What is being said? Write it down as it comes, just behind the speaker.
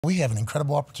We have an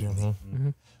incredible opportunity.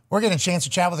 We're getting a chance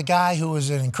to chat with a guy who was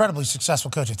an incredibly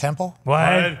successful coach at Temple.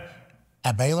 What?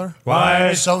 At Baylor.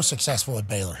 What? So successful at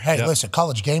Baylor. Hey, listen,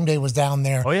 College Game Day was down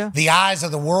there. Oh, yeah? The eyes of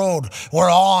the world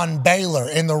were on Baylor.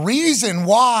 And the reason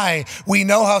why we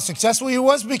know how successful he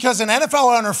was because an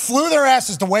NFL owner flew their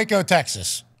asses to Waco,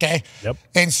 Texas. Okay. Yep.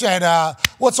 And said,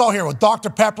 what's all here? Well,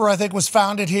 Dr. Pepper, I think, was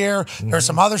founded here. There's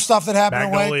some other stuff that happened in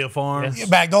Waco. Magnolia Farms. Yeah,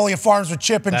 Magnolia Farms with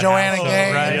Chip and Joanna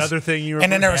Gaines. Right. The other thing you remember.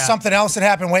 And then there was something else that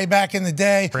happened way back in the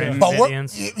day. But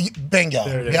bingo.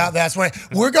 Yeah, that's right.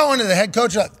 We're going to the head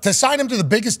coach to sign him to the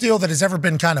biggest deal that has ever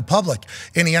been kind of public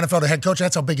in the NFL. The head coach,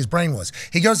 that's how big his brain was.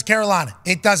 He goes to Carolina.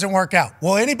 It doesn't work out.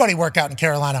 Will anybody work out in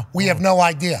Carolina? We have no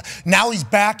idea. Now he's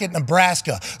back at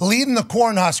Nebraska, leading the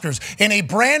Cornhuskers in a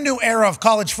brand new era of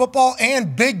college football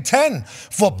and Big Ten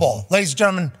football. Ladies and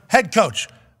gentlemen, head coach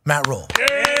Matt Rhule.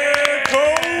 Yeah,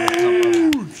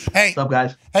 coach! Hey, What's up,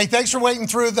 guys? Hey, thanks for waiting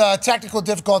through the technical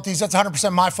difficulties. That's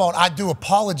 100% my fault. I do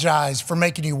apologize for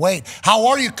making you wait. How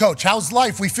are you, Coach? How's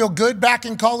life? We feel good back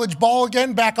in college ball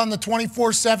again, back on the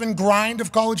 24/7 grind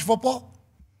of college football?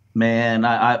 Man,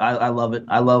 I love it.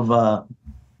 I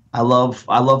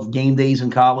love game days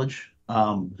in college.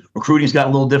 Recruiting's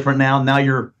gotten a little different now. Now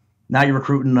you're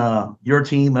recruiting your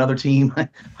team, another team,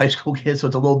 high school kids, so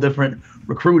it's a little different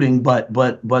recruiting. But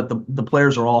the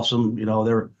players are awesome. You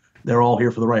know, they're all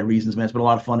here for the right reasons, man. It's been a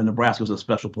lot of fun. And Nebraska was a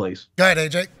special place. Go ahead,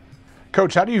 AJ.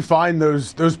 Coach, how do you find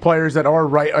those players that are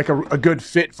right, like a good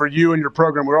fit for you and your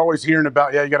program? We're always hearing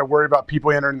about, you got to worry about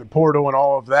people entering the portal and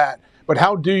all of that. But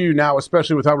how do you now,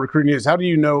 especially with how recruiting is, how do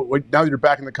you know, now that you're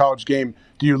back in the college game,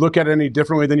 do you look at it any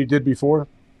differently than you did before?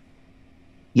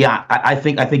 Yeah, I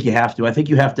think you have to. I think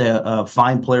you have to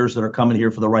find players that are coming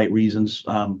here for the right reasons.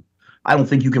 I don't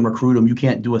think you can recruit them. You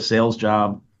can't do a sales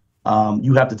job.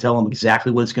 You have to tell them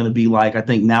exactly what it's going to be like. I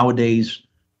think nowadays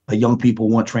young people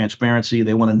want transparency.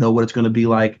 They want to know what it's going to be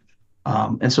like.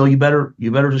 And so you better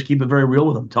just keep it very real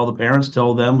with them. Tell the parents,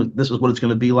 tell them this is what it's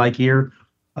going to be like here.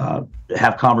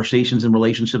 Have conversations and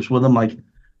relationships with them. Like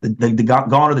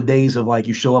gone are the days of like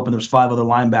you show up and there's 5 other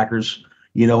linebackers.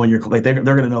 You know, and you're like they're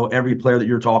going to know every player that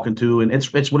you're talking to, and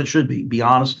it's what it should be. Be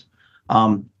honest.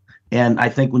 And I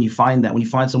think when you find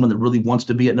someone that really wants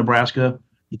to be at Nebraska,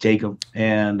 you take them,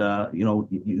 and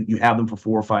you have them for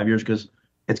 4 or 5 years because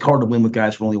it's hard to win with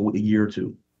guys for only a year or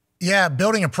two. Yeah,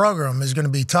 building a program is going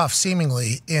to be tough,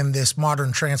 seemingly, in this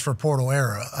modern transfer portal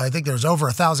era. I think there's over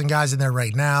 1,000 guys in there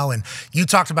right now, and you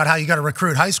talked about how you got to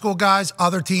recruit high school guys,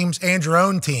 other teams, and your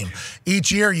own team.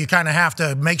 Each year, you kind of have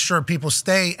to make sure people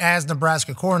stay as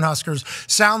Nebraska Cornhuskers.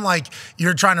 Sound like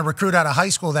you're trying to recruit out of high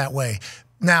school that way.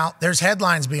 Now, there's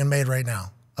headlines being made right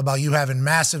now about you having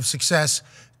massive success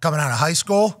coming out of high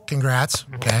school. Congrats.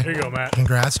 Okay. Here you go, Matt.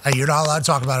 Congrats. Hey, you're not allowed to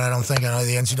talk about it, I don't think. I know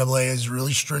the NCAA has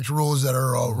really strict rules that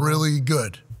are really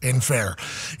good and fair.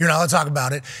 You're not allowed to talk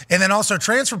about it. And then also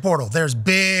transfer portal. There's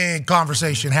big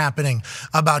conversation happening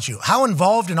about you. How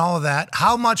involved in all of that?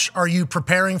 How much are you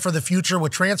preparing for the future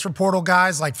with transfer portal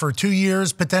guys, like for 2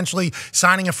 years, potentially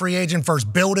signing a free agent versus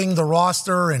building the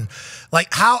roster? And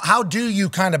like how do you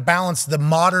kind of balance the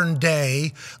modern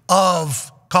day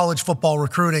of college football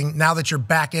recruiting now that you're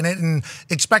back in it and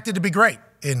expected to be great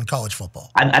in college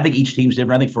football? I think each team's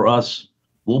different. I think for us,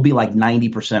 we'll be like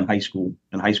 90% high school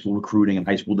and high school recruiting and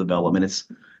high school development. It's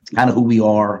kind of who we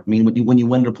are. I mean, when you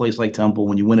win at a place like Temple,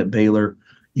 when you win at Baylor,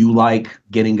 you like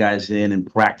getting guys in and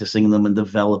practicing them and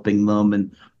developing them,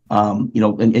 and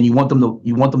and you want them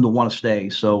to want to stay.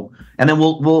 So, and then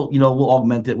we'll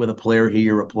augment it with a player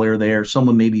here, a player there,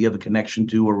 someone maybe you have a connection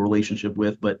to or a relationship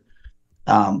with, but.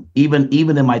 Even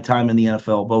in my time in the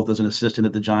NFL, both as an assistant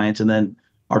at the Giants and then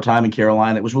our time in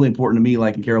Carolina, it was really important to me.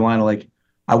 Like in Carolina, like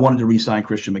I wanted to re-sign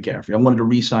Christian McAfee. I wanted to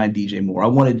re-sign DJ Moore. I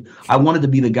wanted to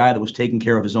be the guy that was taking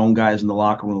care of his own guys in the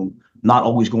locker room, not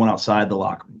always going outside the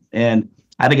locker room. And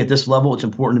I think at this level, it's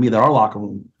important to me that our locker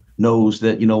room knows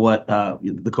that,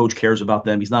 the coach cares about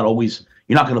them. You're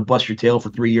not going to bust your tail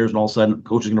for 3 years and all of a sudden the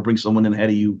coach is going to bring someone in ahead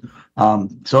of you.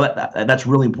 So that's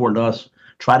really important to us.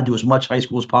 Try to do as much high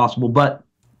school as possible, but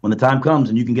when the time comes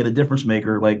and you can get a difference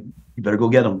maker, like you better go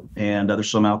get them. And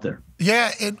there's some out there.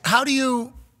 Yeah. How do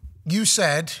you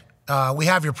said, we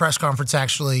have your press conference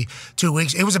actually 2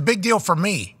 weeks. It was a big deal for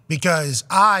me because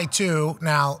I too,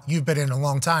 now you've been in a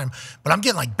long time, but I'm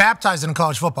getting like baptized in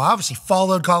college football. I obviously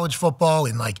followed college football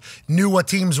and like knew what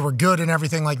teams were good and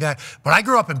everything like that. But I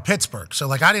grew up in Pittsburgh. So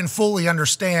like I didn't fully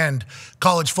understand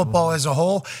college football as a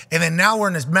whole. And then now we're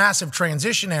in this massive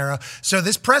transition era. So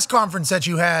this press conference that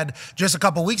you had just a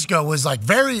couple weeks ago was like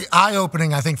very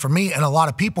eye-opening, I think, for me and a lot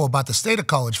of people about the state of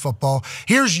college football.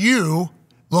 Here's you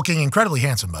looking incredibly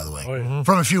handsome, by the way,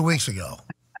 from a few weeks ago.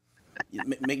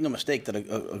 make no mistake that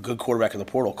a good quarterback in the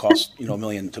portal costs $1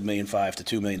 million to $1.5 million to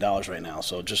 $2 million right now.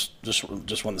 So just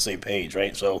on the same page,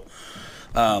 right? So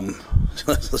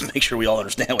let's make sure we all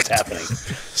understand what's happening.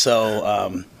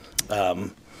 So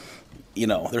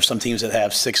there's some teams that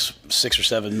have $6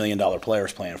 or $7 million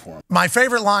players playing for them. My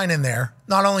favorite line in there,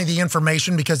 not only the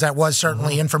information, because that was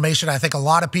certainly information I think a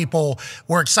lot of people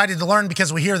were excited to learn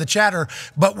because we hear the chatter,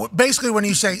 but basically when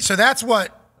you say, so that's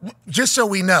what, just so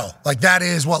we know, like that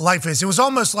is what life is. It was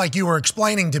almost like you were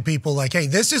explaining to people like, hey,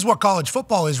 this is what college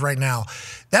football is right now.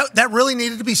 That really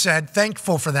needed to be said.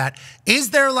 Thankful for that. Is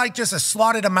there like just a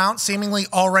slotted amount seemingly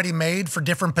already made for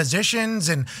different positions?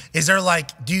 And is there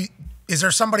like, is there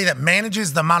somebody that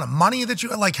manages the amount of money that you,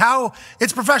 like how,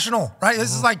 it's professional, right?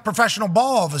 This is like professional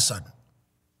ball all of a sudden.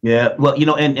 Yeah, well,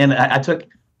 and I took,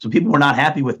 so people were not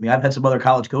happy with me. I've had some other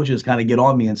college coaches kind of get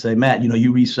on me and say, Matt,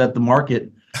 you reset the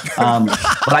market.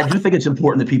 But I do think it's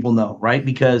important that people know, right?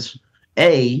 Because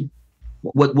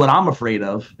what I'm afraid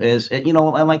of is, like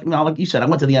you said, I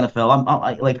went to the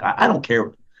NFL. I don't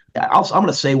care. I'm going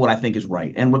to say what I think is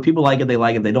right. And when people like it, they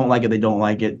like it. They don't like it, they don't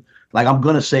like it. Like I'm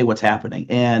going to say what's happening.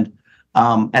 And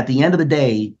at the end of the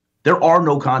day, there are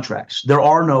no contracts.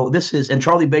 And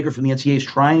Charlie Baker from the NCAA is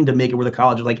trying to make it where the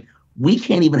college is like, we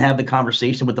can't even have the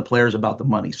conversation with the players about the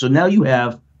money. So now you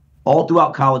have all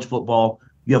throughout college football,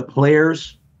 you have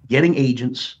players getting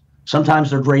agents. Sometimes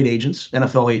they're great agents,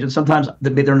 NFL agents. Sometimes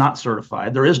they're not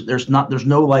certified. There's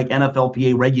no like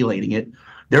NFLPA regulating it.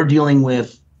 They're dealing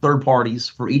with third parties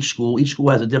for each school. Each school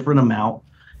has a different amount,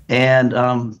 and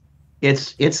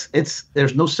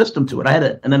there's no system to it. I had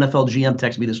an NFL GM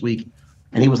text me this week,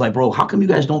 and he was like, "Bro, how come you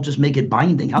guys don't just make it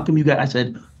binding? How come you guys?"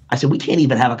 I said we can't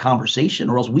even have a conversation,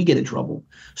 or else we get in trouble.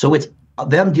 So it's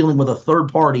them dealing with a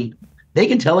third party. They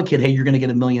can tell a kid, "Hey, you're going to get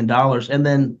 $1 million," and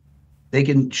then you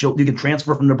can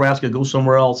transfer from Nebraska, go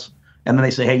somewhere else, and then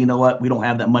they say, "Hey, you know what? We don't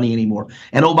have that money anymore."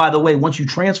 And oh, by the way, once you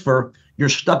transfer, you're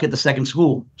stuck at the second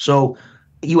school, so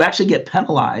you actually get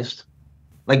penalized.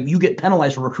 Like you get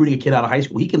penalized for recruiting a kid out of high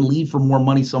school. He can leave for more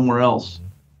money somewhere else,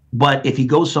 but if he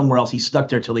goes somewhere else, he's stuck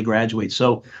there till he graduates.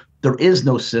 So there is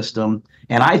no system,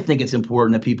 and I think it's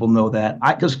important that people know that.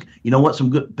 Because you know what, some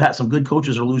good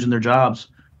coaches are losing their jobs,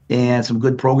 and some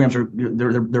good programs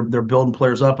they're building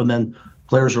players up, and then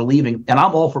players are leaving. And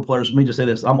I'm all for players. Let me just say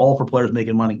this: I'm all for players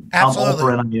making money. Absolutely. I'm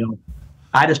all for NIL.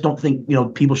 I just don't think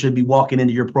people should be walking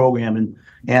into your program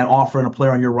and offering a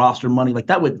player on your roster money like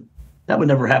that would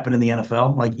never happen in the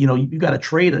NFL. Like you got to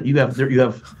trade it. You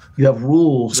have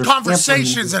rules. There's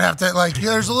conversations that have to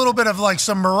there's a little bit of like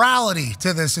some morality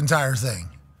to this entire thing.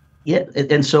 Yeah,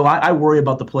 and so I worry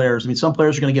about the players. I mean, some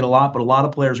players are going to get a lot, but a lot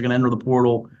of players are going to enter the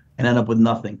portal and end up with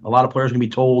nothing. A lot of players are going to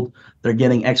be told they're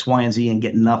getting X, Y, and Z and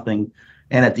getting nothing.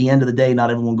 And at the end of the day, not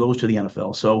everyone goes to the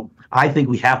NFL. So I think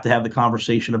we have to have the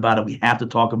conversation about it. We have to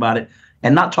talk about it,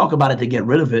 and not talk about it to get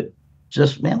rid of it.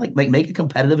 Just make it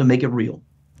competitive and make it real.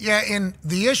 Yeah, and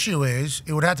the issue is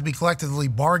it would have to be collectively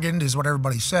bargained, is what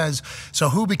everybody says. So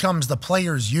who becomes the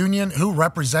players' union? Who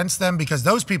represents them? Because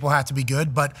those people have to be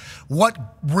good. But what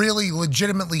really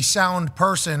legitimately sound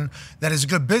person that is a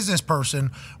good business person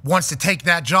wants to take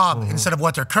that job instead of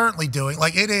what they're currently doing?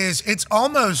 Like it's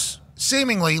almost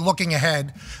seemingly looking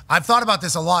ahead. I've thought about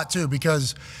this a lot too,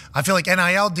 because I feel like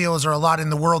NIL deals are a lot in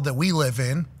the world that we live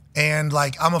in. And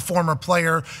I'm a former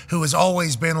player who has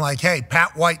always been like, hey,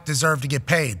 Pat White deserved to get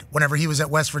paid whenever he was at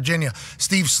West Virginia.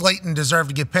 Steve Slayton deserved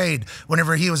to get paid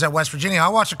whenever he was at West Virginia. I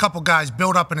watched a couple guys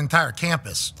build up an entire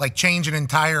campus, change an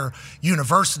entire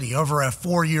university over a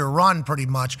 4-year run pretty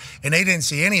much, and they didn't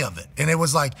see any of it. And it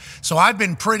was so I've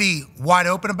been pretty wide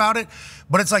open about it,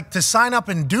 but it's to sign up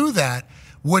and do that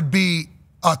would be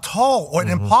a tall or an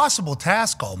impossible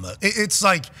task almost. It's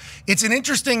an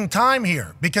interesting time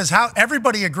here because how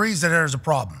everybody agrees that there's a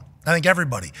problem. I think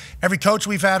everybody, every coach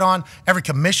we've had on, every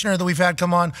commissioner that we've had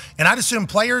come on, and I'd assume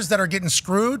players that are getting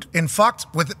screwed and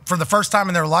fucked with for the first time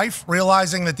in their life,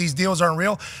 realizing that these deals aren't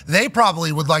real, they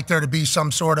probably would like there to be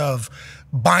some sort of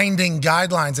binding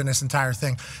guidelines in this entire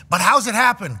thing. But how's it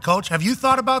happen, Coach? Have you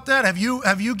thought about that? Have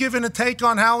you given a take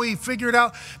on how we figure it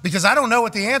out? Because I don't know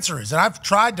what the answer is, and I've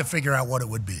tried to figure out what it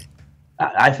would be.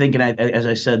 I think, and as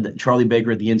I said, Charlie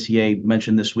Baker at the NCAA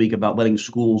mentioned this week about letting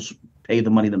schools pay the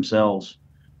money themselves.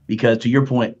 Because to your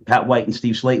point, Pat White and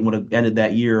Steve Slayton would have ended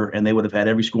that year, and they would have had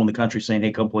every school in the country saying,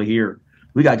 "Hey, come play here."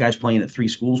 We got guys playing at 3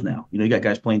 schools now. You got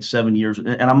guys playing 7 years,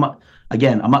 and I'm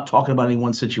not talking about any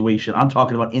one situation. I'm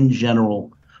talking about in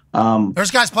general.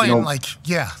 There's guys playing 8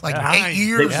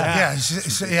 years. Yeah.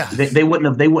 They would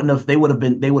have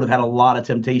had a lot of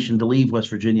temptation to leave West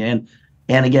Virginia,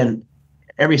 and again,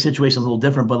 every situation is a little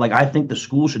different. But I think the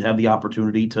school should have the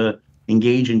opportunity to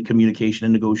engage in communication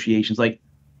and negotiations. Like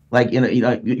you're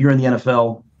in the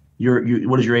NFL.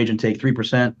 What does your agent take?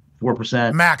 3%,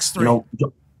 4%, max 3.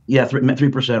 Yeah,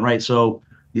 3%, right? So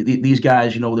these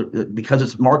guys, because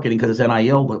it's marketing, because it's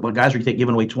NIL, but guys are giving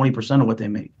away 20% of what they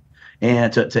make,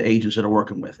 and to agents that are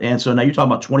working with. And so now you're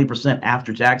talking about 20%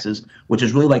 after taxes, which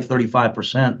is really like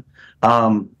 35%.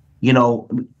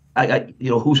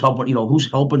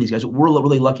 Who's helping these guys? We're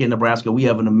really lucky in Nebraska. We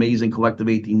have an amazing collective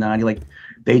 1890. Like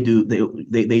they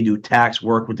do tax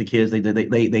work with the kids.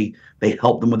 They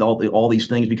help them with all these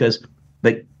things because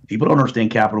people don't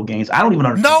understand capital gains. I don't even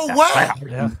understand. No way.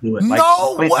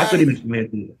 No way. I couldn't even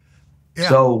do it. Yeah.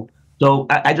 So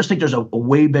I just think there's a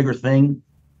way bigger thing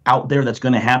out there that's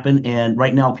going to happen. And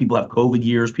right now, people have COVID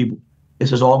years.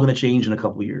 This is all going to change in a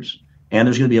couple of years. And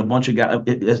there's going to be a bunch of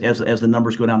guys, as the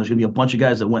numbers go down, there's going to be a bunch of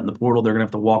guys that went in the portal. They're going to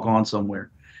have to walk on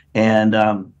somewhere. And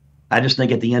I just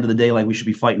think at the end of the day, like, we should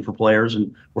be fighting for players,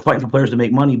 and we're fighting for players to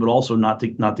make money, but also not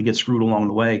to get screwed along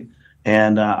the way.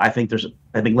 And I think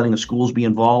letting the schools be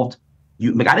involved. I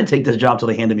didn't take this job till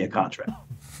they handed me a contract.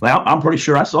 Like, I'm pretty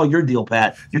sure I saw your deal,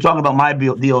 Pat. You're talking about my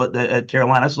deal at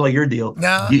Carolina. I saw your deal.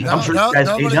 I'm sure you guys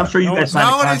signed a contract.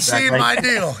 Nobody's seen my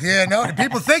deal. Yeah, no.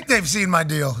 People think they've seen my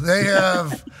deal. They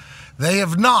have. They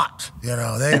have not, they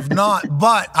have not.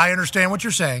 But I understand what you're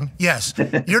saying. Yes,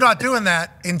 you're not doing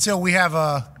that until we have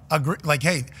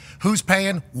hey, who's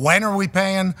paying? When are we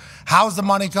paying? How's the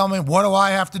money coming? What do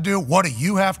I have to do? What do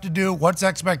you have to do? What's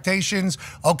expectations?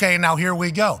 Okay, now here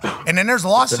we go. And then there's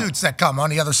lawsuits that come on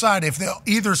the other side if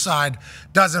either side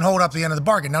doesn't hold up the end of the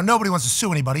bargain. Now, nobody wants to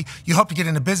sue anybody. You hope to get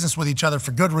into business with each other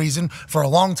for good reason, for a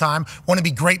long time, want to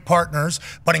be great partners.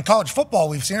 But in college football,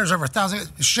 we've seen there's over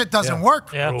 1,000. Shit doesn't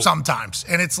work sometimes.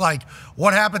 And it's like,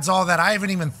 what happens to all that? I haven't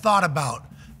even thought about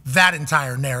that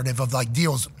entire narrative of like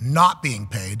deals not being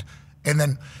paid. And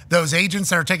then those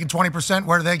agents that are taking 20%,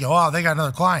 where do they go? Oh, they got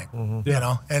another client,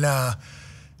 And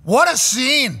what a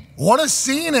scene. What a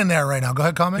scene in there right now. Go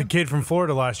ahead, comment. The kid from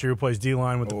Florida last year who plays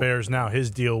D-line with the Bears now,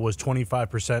 his deal was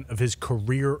 25% of his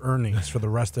career earnings for the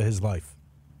rest of his life.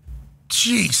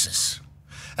 Jesus.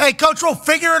 Hey, Coach Rhule,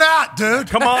 figure it out, dude.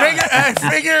 Come on.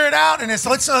 Figure it out. And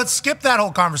let's skip that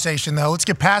whole conversation, though. Let's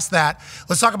get past that.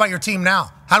 Let's talk about your team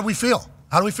now. How do we feel?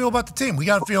 How do we feel about the team? We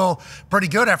got to feel pretty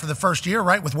good after the first year,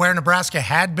 right, with where Nebraska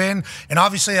had been. And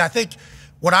obviously, I think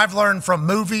what I've learned from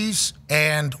movies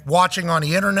and watching on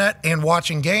the internet and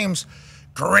watching games,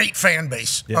 great fan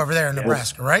base over there in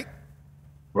Nebraska, right?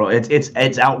 Bro,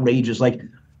 it's outrageous. Like,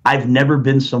 I've never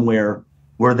been somewhere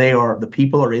where the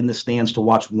people are in the stands to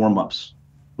watch warm-ups.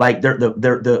 Like,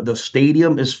 the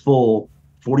stadium is full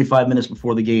 45 minutes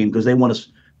before the game because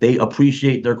they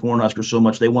appreciate their Cornhuskers so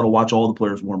much. They want to watch all the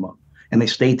players warm up. And they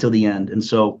stayed till the end. And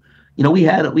so, we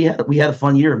had a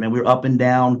fun year, man. We were up and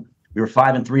down. We were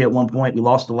 5-3 at one point. We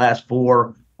lost the last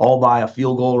 4, all by a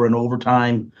field goal or an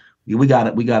overtime. We got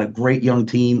a great young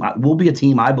team. We'll be a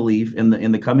team, I believe, in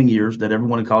the coming years that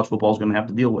everyone in college football is going to have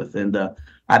to deal with. And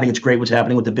I think it's great what's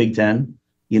happening with the Big Ten.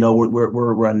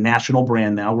 We're a national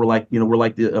brand now. We're like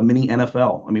a mini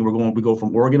NFL. I mean, we go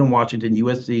from Oregon and Washington,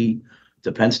 USC,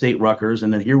 to Penn State, Rutgers,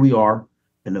 and then here we are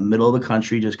in the middle of the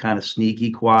country, just kind of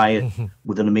sneaky, quiet,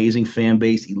 with an amazing fan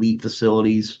base, elite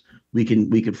facilities. We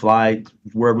could fly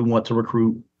wherever we want to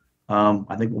recruit.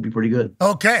 I think we'll be pretty good.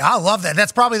 Okay, I love that.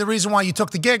 That's probably the reason why you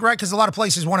took the gig, right? Because a lot of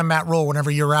places wanted Matt Rhule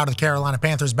whenever you're out of the Carolina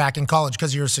Panthers back in college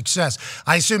because of your success.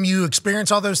 I assume you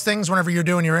experience all those things whenever you're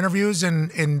doing your interviews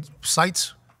and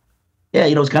sites? Yeah,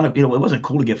 it's kind of, it wasn't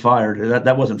cool to get fired.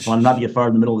 That wasn't fun, not to get fired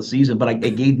in the middle of the season, but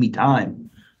it gave me time.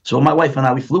 So my wife and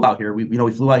I, we flew out here. We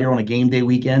flew out here on a game day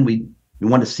weekend. We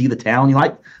wanted to see the town.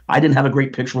 I didn't have a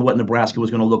great picture of what Nebraska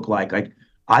was going to look like.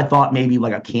 I thought maybe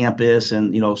like a campus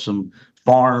and some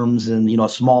farms and a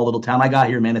small little town. I got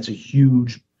here, man. It's a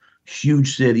huge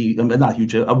city. I mean, not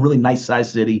huge, a really nice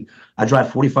sized city. I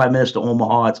drive 45 minutes to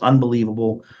Omaha. It's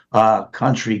unbelievable.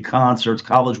 Country, concerts,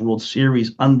 College World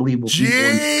Series, unbelievable.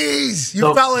 Jeez,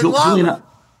 you fell in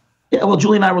love.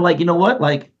 Julie and I were like, you know what,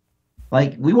 like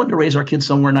we wanted to raise our kids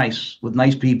somewhere nice with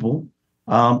nice people.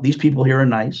 These people here are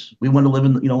nice. We want to live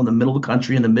in the middle of the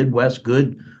country, in the Midwest.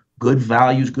 Good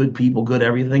values, good people, good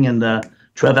everything. And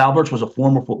Trev Alberts was a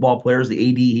former football player, is the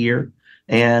AD here.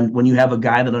 And when you have a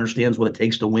guy that understands what it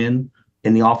takes to win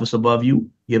in the office above you,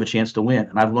 you have a chance to win.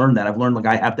 And I've learned that. I've learned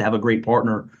I have to have a great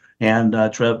partner. And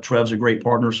Trev's a great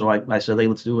partner. So I said, hey,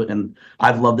 let's do it. And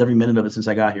I've loved every minute of it since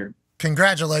I got here.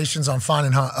 congratulations on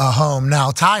finding a home.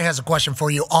 Now, Ty has a question for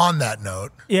you on that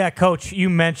note. Yeah, Coach, you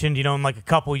mentioned, in like a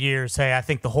couple years, hey, I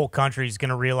think the whole country is going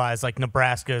to realize like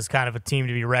Nebraska is kind of a team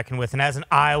to be reckoned with. And as an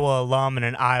Iowa alum and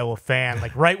an Iowa fan,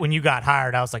 like right when you got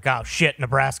hired, I was like, oh shit,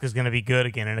 Nebraska is going to be good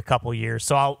again in a couple years.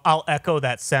 So I'll echo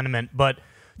that sentiment. But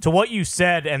to what you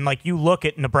said, and like you look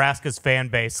at Nebraska's fan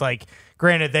base, like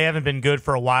granted they haven't been good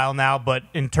for a while now, but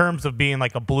in terms of being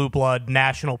like a blue blood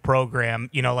national program,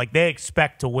 like they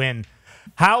expect to win.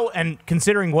 How, and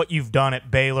considering what you've done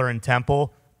at Baylor and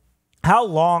Temple, how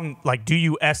long like do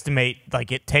you estimate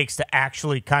like it takes to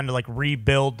actually kind of like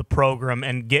rebuild the program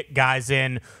and get guys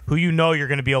in who you're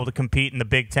going to be able to compete in the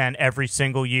Big Ten every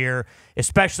single year,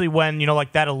 especially when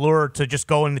like that allure to just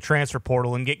go in the transfer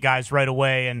portal and get guys right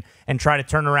away and try to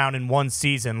turn around in one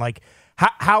season? Like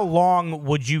how long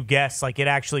would you guess like it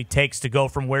actually takes to go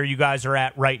from where you guys are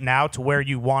at right now to where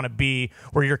you want to be,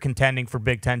 where you're contending for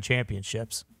Big Ten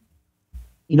championships?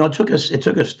 It took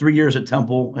us 3 years at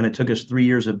Temple, and it took us 3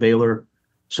 years at Baylor.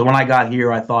 So when I got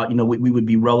here, I thought, we would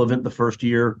be relevant the first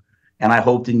year, and I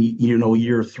hoped in,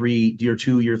 year 3, year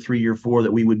 2, year 3, year 4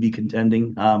 that we would be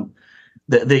contending.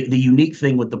 The unique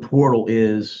thing with the portal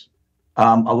is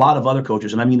a lot of other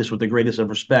coaches, and I mean this with the greatest of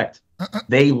respect,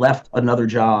 they left another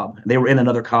job. They were in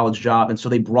another college job, and so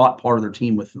they brought part of their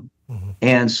team with them.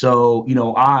 And so,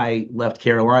 I left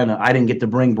Carolina. I didn't get to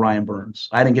bring Brian Burns.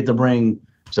 I didn't get to bring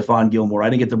Stephon Gilmore. I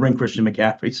didn't get to bring Christian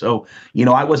McCaffrey. So,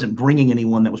 I wasn't bringing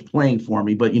anyone that was playing for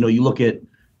me. But, you look at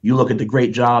the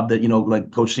great job that,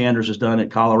 like Coach Sanders has done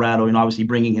at Colorado, obviously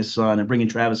bringing his son and bringing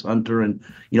Travis Hunter. And,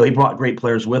 he brought great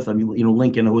players with him.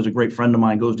 Lincoln, who was a great friend of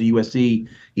mine, goes to USC.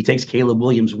 He takes Caleb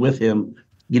Williams with him.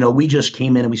 We just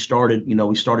came in and we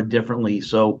started differently.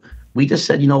 So we just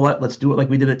said, let's do it like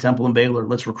we did at Temple and Baylor.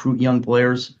 Let's recruit young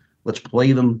players. Let's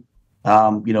play them.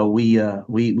 We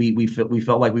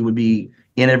felt like we would be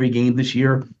in every game this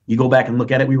year. You go back and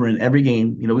look at it, we were in every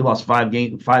game. We lost 5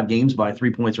 games by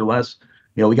 3 points or less.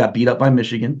 We got beat up by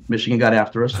Michigan. Michigan got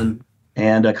after us,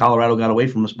 and Colorado got away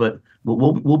from us. But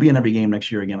we'll be in every game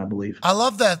next year again, I believe. I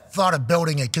love that thought of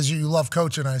building it because you love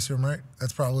coaching, I assume, right?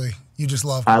 That's probably you just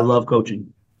love. I love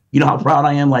coaching. You know how proud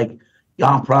I am.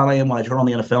 How proud I am when I turn on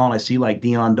the NFL and I see like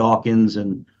Deion Dawkins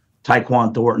and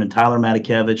Tyquan Thornton and Tyler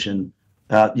Matakevich and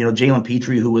Jalen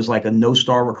Petrie, who was like a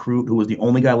no-star recruit, who was the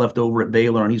only guy left over at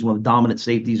Baylor, and he's one of the dominant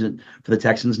safeties for the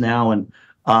Texans now. And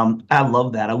I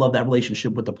love that. I love that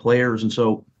relationship with the players. And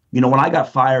so, when I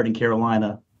got fired in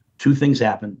Carolina, 2 things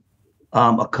happened.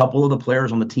 A couple of the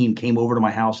players on the team came over to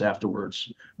my house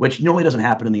afterwards, which normally doesn't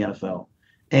happen in the NFL.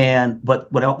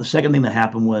 But the second thing that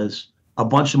happened was a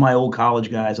bunch of my old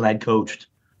college guys that I had coached.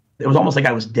 It was almost like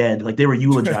I was dead. Like they were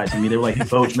eulogizing me. They were like,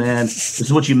 Coach, man, this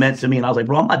is what you meant to me. And I was like,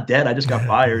 bro, I'm not dead. I just got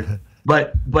fired.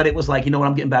 But it was like,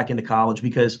 I'm getting back into college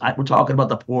because we're talking about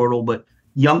the portal, but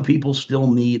young people still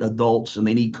need adults and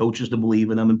they need coaches to believe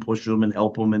in them and push them and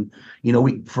help them. And, we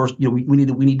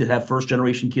need to have first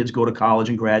generation kids go to college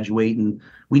and graduate. And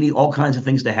we need all kinds of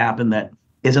things to happen that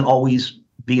isn't always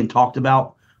being talked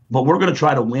about. But we're going to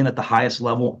try to win at the highest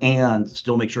level and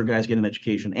still make sure guys get an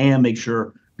education and make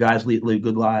sure guys live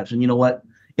good lives. And you know what?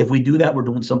 If we do that, we're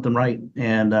doing something right.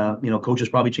 And, coaches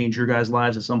probably change your guys'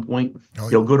 lives at some point,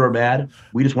 good or bad.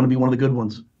 We just want to be one of the good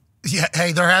ones. Yeah,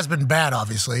 hey, there has been bad,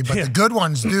 obviously, but the good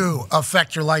ones do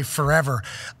affect your life forever.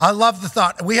 I love the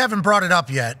thought. We haven't brought it up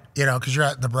yet, because you're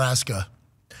at Nebraska.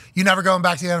 You never going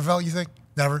back to the NFL, you think?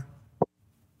 Never?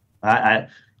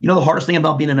 The hardest thing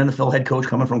about being an NFL head coach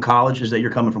coming from college is that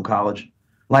you're coming from college.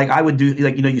 Like I would do,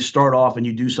 you start off and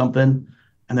you do something,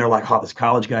 and they're like, "Oh, this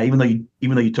college guy." Even though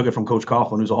you took it from Coach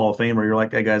Coughlin, who's a Hall of Famer, you're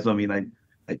like, "Hey guys,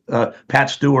 Pat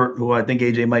Stewart, who I think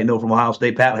AJ might know from Ohio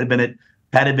State. Pat had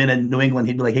been in New England,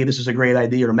 he'd be like, "Hey, this is a great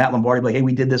idea." Or Matt Lombardi, like, "Hey,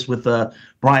 we did this with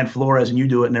Brian Flores, and you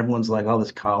do it," and everyone's like, "Oh,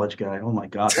 this college guy. Oh my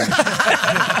God,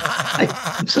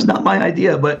 this is not my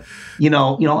idea." But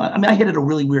I hit at a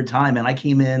really weird time, and I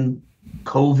came in.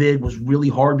 COVID was really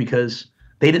hard because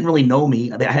they didn't really know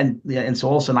me. And so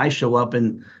all of a sudden I show up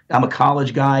and I'm a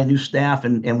college guy, new staff,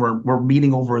 and we're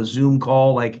meeting over a Zoom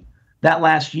call. Like that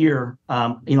last year,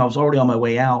 I was already on my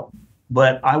way out,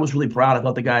 but I was really proud. I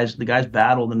thought the guys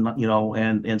battled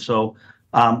and so,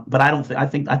 but I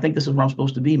think this is where I'm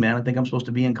supposed to be, man. I think I'm supposed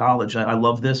to be in college. I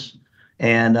love this.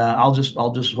 And I'll just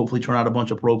hopefully turn out a bunch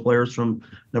of pro players from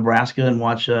Nebraska and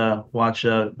watch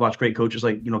great coaches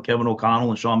like Kevin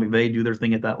O'Connell and Sean McVay do their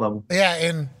thing at that level. Yeah,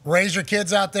 and raise your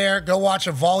kids out there. Go watch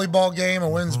a volleyball game, a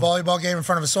women's volleyball game in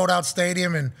front of a sold-out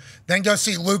stadium, and then go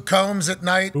see Luke Combs at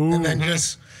night, and then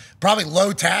just probably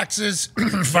low taxes,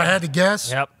 if I had to guess.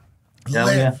 Yep.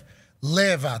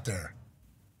 Live out there.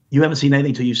 You haven't seen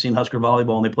anything until you've seen Husker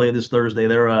volleyball, and they play this Thursday.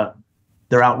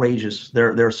 they're outrageous.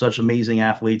 They're such amazing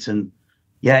athletes. And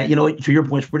yeah, to your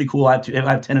point, it's pretty cool. I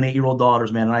have 10 and 8-year-old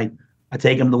daughters, man. And I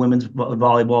take them to the women's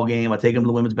volleyball game. I take them to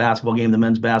the women's basketball game, the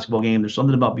men's basketball game. There's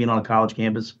something about being on a college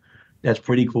campus that's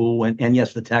pretty cool. And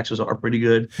yes, the taxes are pretty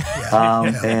good.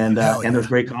 And there's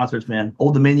great concerts, man.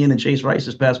 Old Dominion and Chase Rice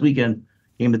this past weekend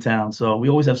came to town. So we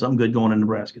always have something good going in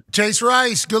Nebraska. Chase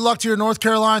Rice, good luck to your North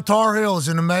Carolina Tar Heels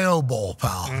in the Mayo Bowl,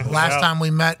 pal. Last time we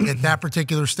met at that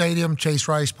particular stadium, Chase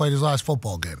Rice played his last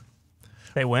football game.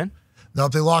 They win? No,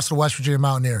 they lost to West Virginia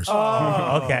Mountaineers.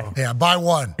 Oh, okay. Yeah, by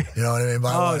one. You know what I mean?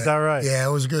 By one. Is that right? Yeah,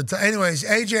 it was a good time. Anyways,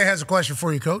 AJ has a question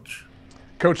for you, Coach.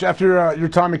 Coach, after your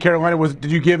time in Carolina,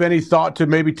 did you give any thought to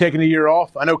maybe taking a year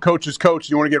off? I know coach is coach.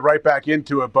 You want to get right back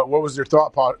into it, but what was your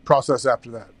thought process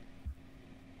after that?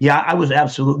 Yeah, I was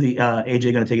absolutely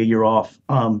AJ going to take a year off.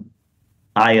 I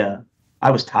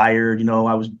was tired,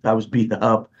 I was beat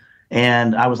up,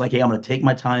 and I was like, hey, I'm going to take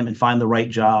my time and find the right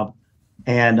job.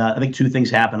 And I think two things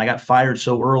happened. I got fired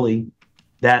so early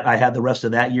that I had the rest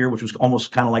of that year, which was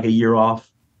almost kind of like a year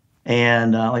off.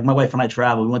 And like my wife and I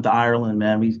traveled. We went to Ireland,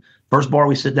 man. First bar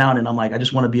we sit down, and I'm like, I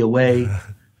just want to be away.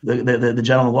 The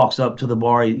gentleman walks up to the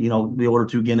bar, we order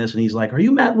 2 Guinness, and he's like, "Are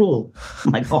you Matt Rhule?"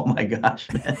 I'm like, "Oh my gosh,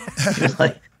 man!" He's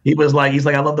like,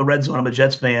 "I love the Red Zone. I'm a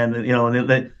Jets fan." And,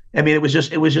 it was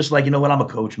just like, you know what? I'm a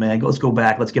coach, man. Let's go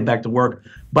back. Let's get back to work.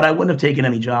 But I wouldn't have taken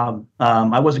any job.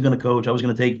 I wasn't going to coach. I was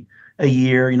going to take a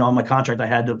year. On my contract, I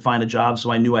had to find a job,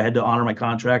 so I knew I had to honor my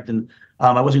contract. And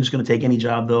I wasn't just going to take any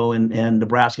job though. And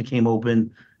Nebraska came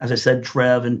open, as I said,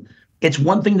 Trev. And it's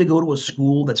one thing to go to a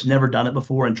school that's never done it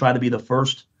before and try to be the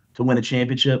first to win a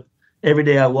championship. Every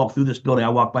day I walk through this building, I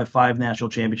walk by 5 national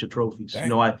championship trophies.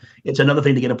 Dang. It's another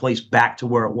thing to get a place back to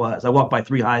where it was. I walk by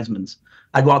 3 Heismans.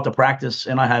 I go out to practice,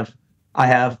 and I have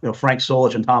Frank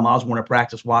Solich and Tom Osborne at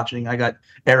practice watching. I got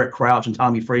Eric Crouch and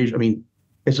Tommy Frazier.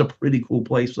 It's a pretty cool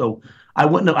place. So I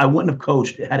wouldn't have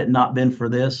coached had it not been for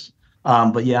this.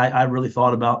 But yeah, I really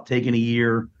thought about taking a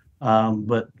year.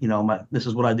 But this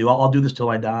is what I do. I'll do this till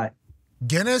I die.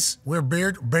 Guinness, we're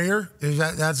beer.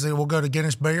 Is we'll go to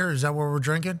Guinness beer. Is that what we're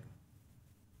drinking?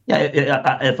 Yeah,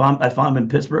 if I'm in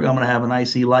Pittsburgh, I'm going to have an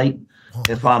IC Light.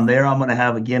 If I'm there, I'm going to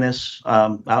have a Guinness.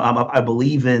 I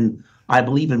believe in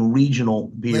regional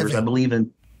beers. I believe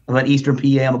in Eastern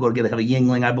PA. I'm going to go have a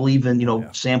Yingling. I believe in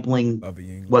sampling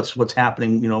what's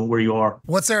happening where you are.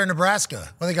 What's there in Nebraska?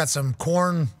 Well, they got some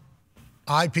corn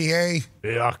IPA.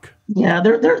 Yuck. Yeah,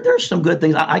 there's some good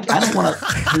things. I don't want to.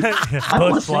 I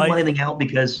don't want to single anything out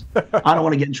because I don't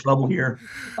want to get in trouble here.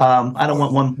 I don't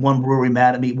want one brewery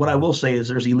mad at me. What I will say is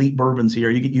there's elite bourbons here.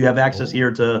 You have access here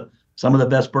to some of the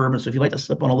best bourbons. So if you like to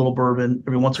sip on a little bourbon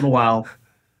every once in a while,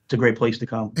 it's a great place to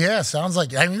come. Yeah, sounds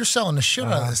like you're selling the shit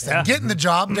out of this thing. Yeah. Getting the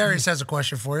job. Darius has a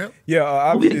question for you.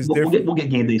 Yeah, we'll get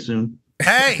game day soon.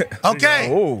 Hey,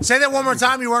 okay. Say that one more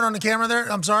time. You weren't on the camera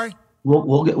there. I'm sorry.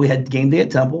 We had game day at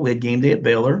Temple. We had game day at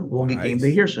Baylor. We'll get game day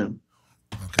here soon.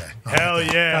 Okay. Hell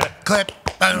yeah. Clip,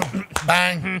 boom,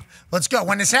 bang. Let's go.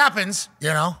 When this happens, in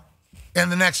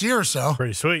the next year or so,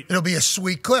 Pretty sweet. it'll be a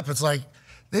sweet clip. It's like,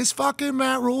 this fucking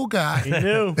Matt Rhule guy. He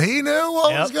knew. He knew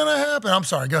what was going to happen. I'm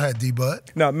sorry. Go ahead,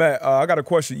 D-Butt. Now, Matt, I got a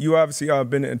question. You obviously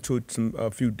been into a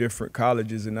few different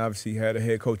colleges and obviously had a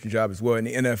head coaching job as well in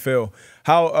the NFL.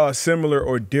 How similar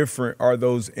or different are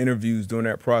those interviews during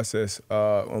that process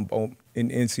in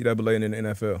NCAA and in the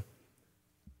NFL?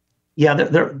 Yeah,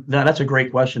 that's a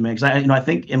great question, man. Because I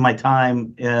think in my time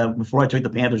before I took the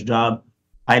Panthers job,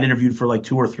 I had interviewed for like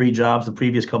 2 or 3 jobs the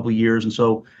previous couple of years, and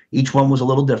so each one was a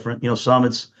little different. Some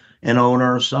it's an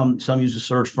owner, some use a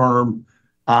search firm.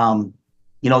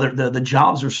 The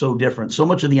jobs are so different. So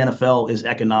much of the NFL is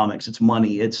economics. It's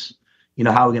money. It's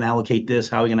how are we going to allocate this?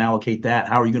 How are we going to allocate that?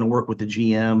 How are you going to work with the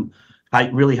GM?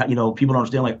 People don't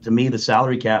understand. Like, to me, the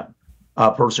salary cap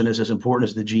person is as important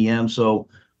as the GM. So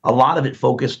a lot of it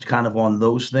focused kind of on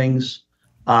those things.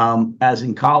 As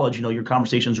in college, your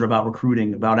conversations are about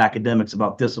recruiting, about academics,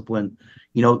 about discipline.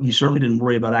 You certainly didn't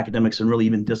worry about academics and really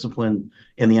even discipline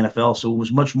in the NFL. So it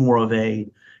was much more of a,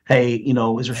 hey,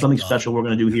 is there something special we're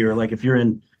going to do here? Like if you're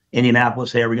in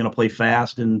Indianapolis, hey, are we going to play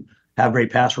fast and have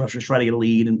great pass rushers, try to get a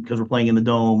lead and because we're playing in the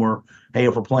Dome? Or, hey,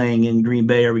 if we're playing in Green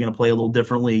Bay, are we going to play a little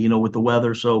differently, with the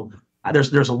weather? So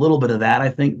there's a little bit of that, I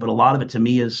think, but a lot of it to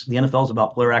me is the NFL is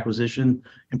about player acquisition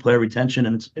and player retention,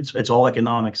 and it's all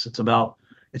economics. It's about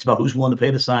who's willing to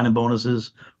pay the signing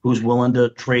bonuses, who's willing to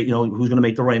trade, who's going to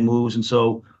make the right moves. And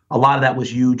so a lot of that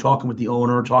was you talking with the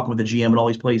owner, talking with the GM at all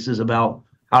these places about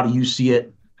how do you see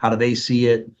it, how do they see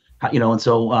it, and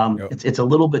so it's a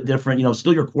little bit different.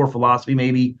 Still your core philosophy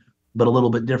maybe, but a little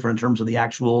bit different in terms of the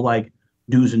actual like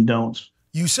do's and don'ts.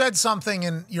 You said something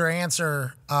in your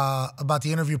answer about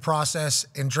the interview process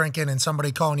and drinking and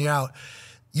somebody calling you out.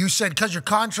 You said because your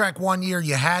contract 1 year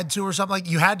you had to or something, like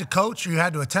you had to coach or you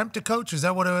had to attempt to coach. Is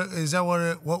that what?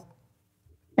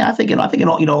 Yeah, I think in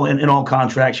all in all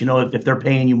contracts, if they're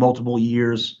paying you multiple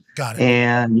years, got it.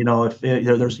 And if you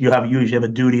usually have a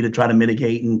duty to try to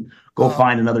mitigate and go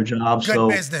find another job. Good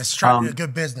business, trying to do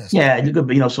good business. Yeah,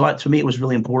 good. So to me, it was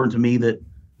really important to me that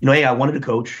hey, I wanted to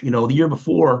coach. The year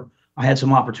before, I had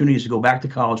some opportunities to go back to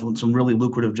college with some really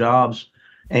lucrative jobs,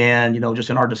 and just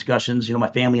in our discussions, my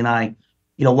family and I.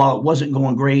 While it wasn't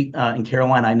going great in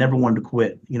Carolina, I never wanted to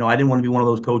quit. I didn't want to be one of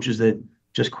those coaches that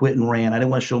just quit and ran. I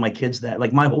didn't want to show my kids that.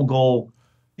 Like my whole goal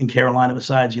in Carolina,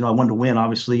 besides, I wanted to win,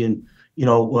 obviously, and,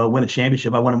 win a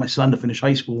championship. I wanted my son to finish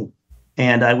high school.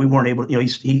 And we weren't able to,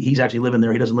 he's actually living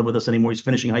there. He doesn't live with us anymore. He's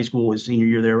finishing high school, his senior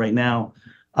year there right now.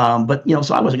 But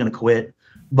so I wasn't going to quit.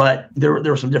 But there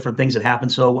were some different things that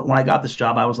happened. So when I got this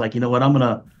job, I was like, you know what, when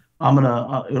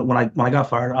I got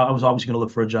fired, I was always going to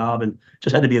look for a job, and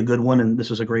just had to be a good one. And this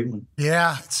was a great one.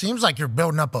 Yeah, it seems like you're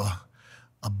building up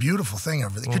a beautiful thing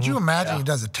over there. Could you imagine he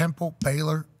does a Temple,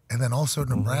 Baylor, and then also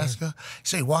Nebraska?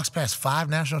 So he walks past 5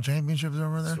 national championships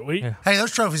over there. Sweet. Yeah. Hey,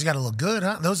 those trophies got to look good,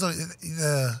 huh? Those are,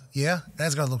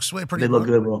 that's got to look sweet. They look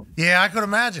good, bro. Yeah, I could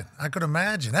imagine.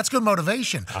 That's good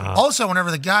motivation. Also,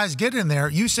 whenever the guys get in there,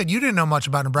 you said you didn't know much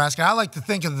about Nebraska. I like to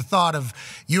think of the thought of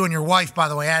you and your wife, by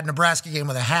the way, at a Nebraska game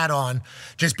with a hat on,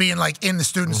 just being like in the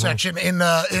student section, in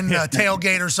the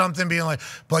tailgate or something, being like,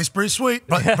 place pretty sweet,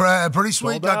 pretty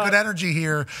sweet, got good energy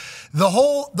here. The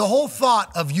whole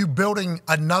thought of you building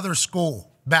another school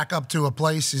back up to a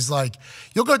place is like,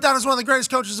 you'll go down as one of the greatest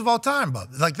coaches of all time, but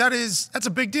like that's a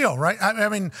big deal, right? I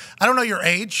mean, I don't know your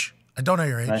age.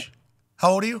 Right.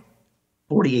 How old are you?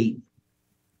 48.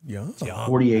 Yeah.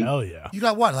 48. Hell yeah. You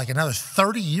got what, like another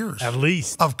 30 years at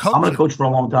least of coaching? I'm going to coach for a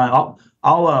long time.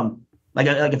 I'll like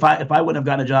if I wouldn't have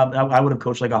gotten a job, I would have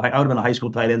coached I would have been a high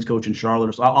school tight ends coach in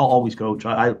Charlotte. So I'll always coach.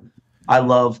 I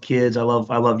love kids. I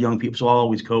love young people. So I'll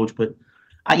always coach. But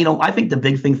I think the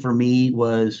big thing for me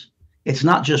was it's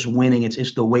not just winning.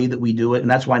 It's the way that we do it. And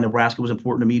that's why Nebraska was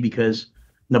important to me, because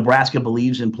Nebraska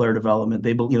believes in player development.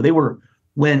 They were,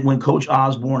 when Coach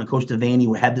Osborne and Coach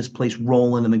Devaney had this place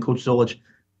rolling, and then Coach Solich,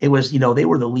 it was, they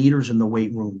were the leaders in the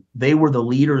weight room. They were the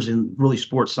leaders in really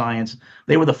sports science.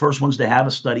 They were the first ones to have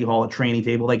a study hall, a training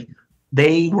table. Like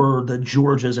they were the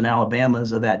Georgias and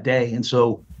Alabamas of that day. And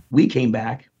so we came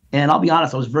back, and I'll be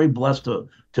honest, I was very blessed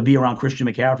to be around Christian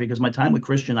McAfee, because my time with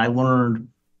Christian, I learned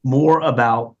more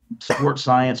about sports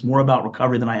science, more about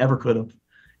recovery than I ever could have.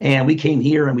 And we came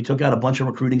here and we took out a bunch of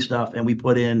recruiting stuff, and we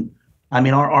put in,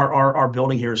 our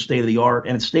building here is state of the art,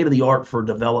 and it's state of the art for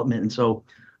development. And so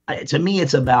to me,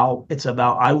 it's about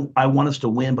I want us to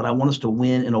win, but I want us to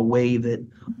win in a way that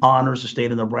honors the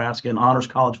state of Nebraska and honors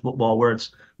college football, where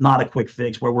it's not a quick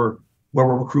fix, where we're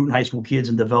recruiting high school kids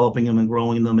and developing them and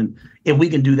growing them. And if we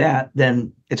can do that,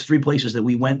 then it's 3 places that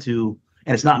we went to,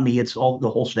 and it's not me, it's all the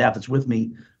whole staff that's with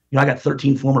me. I got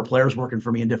 13 former players working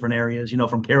for me in different areas,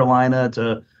 from Carolina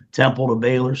to Temple to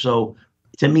Baylor. So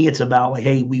to me, it's about like,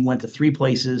 hey, we went to 3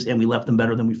 places and we left them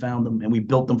better than we found them, and we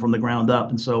built them from the ground up.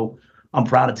 And so I'm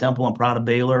proud of Temple, I'm proud of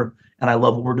Baylor, and I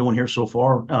love what we're doing here so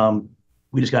far.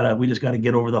 We just gotta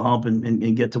get over the hump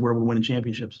and get to where we're winning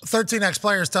championships. 13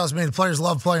 ex-players tells me the players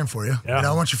love playing for you.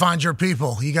 Yeah. Once you find your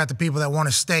people, you got the people that want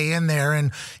to stay in there,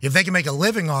 and if they can make a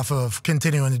living off of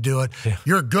continuing to do it,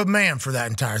 you're a good man for that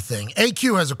entire thing.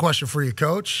 AQ has a question for you,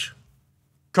 Coach.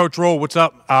 Coach Rhule, what's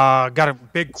up? Got a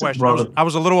big question. I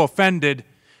was a little offended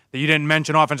that you didn't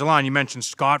mention offensive line. You mentioned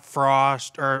Scott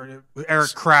Frost or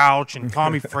Eric Crouch and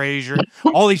Tommy Frazier,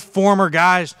 all these former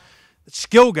guys,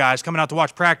 skill guys coming out to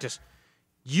watch practice.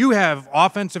 You have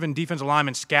offensive and defensive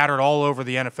linemen scattered all over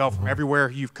the NFL from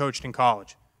everywhere you've coached in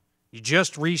college. You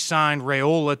just re-signed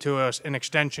Rhule to an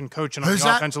extension coaching on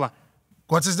the offensive line.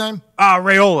 What's his name?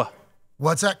 Rhule.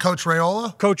 What's that, Coach Rhule?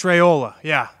 Coach Rhule,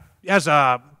 yeah. He has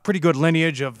a pretty good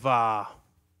lineage of,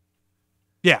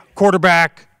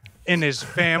 quarterback in his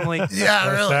family. Yeah,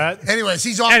 really. Anyways,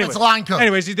 he's offensive line coach.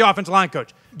 Anyways, he's the offensive line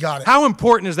coach. Got it. How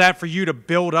important is that for you to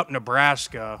build up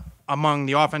Nebraska among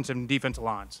the offensive and defensive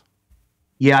lines?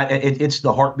 Yeah, it's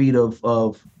the heartbeat of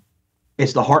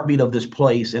this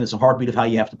place, and it's the heartbeat of how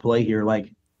you have to play here.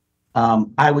 Like,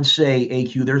 I would say,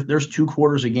 AQ, there's 2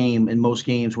 quarters a game in most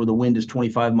games where the wind is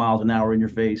 25 miles an hour in your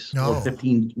face, or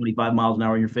 15 to 25 miles an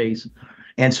hour in your face.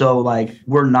 And so, like,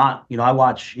 we're not, I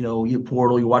watch, you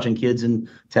Portal, you're watching kids in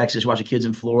Texas, you're watching kids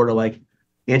in Florida, like,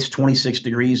 it's 26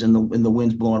 degrees and the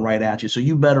wind's blowing right at you. So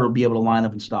you better be able to line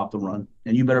up and stop the run,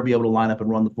 and you better be able to line up and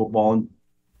run the football. And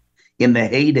in the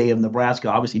heyday of Nebraska,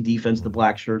 obviously defense, the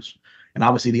black shirts, and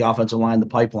obviously the offensive line, the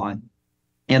pipeline.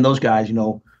 And those guys,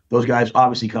 those guys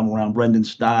obviously come around. Brendan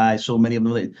Stye, so many of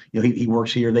them, he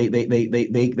works here.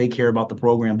 They care about the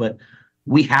program, but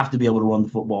we have to be able to run the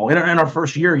football. In our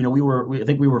first year, I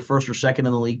think we were first or second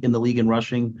in the league in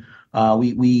rushing.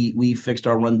 We fixed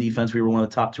our run defense. We were one of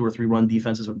the top 2 or 3 run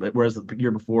defenses, whereas the year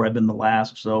before had been the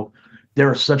last. So there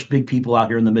are such big people out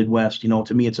here in the Midwest.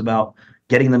 To me, it's about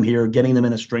getting them here, getting them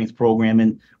in a strength program,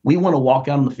 and we want to walk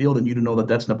out on the field and you to know that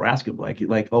that's Nebraska.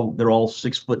 Like, oh, they're all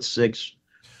 6'6",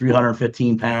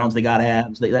 315 pounds. They got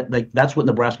abs. That's what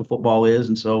Nebraska football is.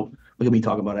 And so look at me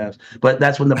talking about abs, but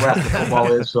that's what Nebraska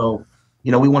football is. So.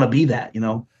 We want to be that,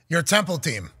 You're a Temple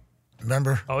team,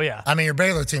 remember? Oh, yeah. I mean, your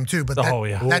Baylor team, too. But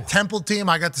that Temple team,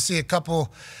 I got to see a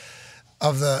couple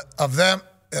of them.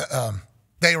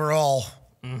 They were all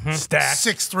stacked.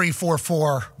 6'3",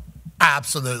 4'4",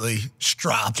 absolutely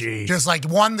strapped. Jeez. Just like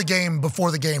won the game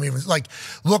before the game even. Like,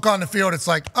 look on the field, it's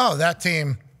like, oh, that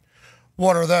team,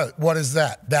 what is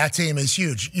that? That team is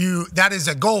huge. That is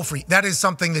a goal for you. That is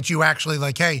something that you actually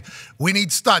like, hey, we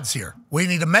need studs here. We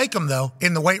need to make them, though,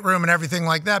 in the weight room and everything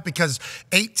like that, because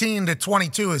 18 to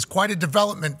 22 is quite a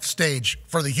development stage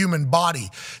for the human body.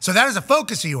 So that is a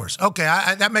focus of yours. Okay,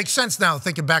 that makes sense now,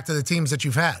 thinking back to the teams that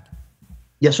you've had.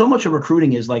 Yeah, so much of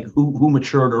recruiting is like who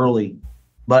matured early.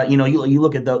 But, you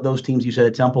look at those teams you said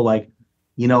at Temple, like,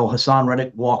 Hassan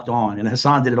Reddick walked on, and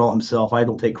Hassan did it all himself. I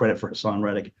don't take credit for Hassan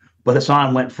Reddick. But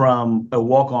Hassan went from a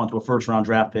walk-on to a first-round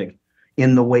draft pick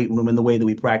in the weight room, in the way that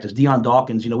we practice. Deion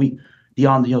Dawkins,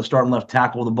 Deion, starting left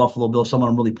tackle of the Buffalo Bills, someone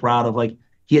I'm really proud of. Like,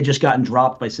 he had just gotten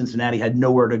dropped by Cincinnati, had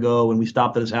nowhere to go, and we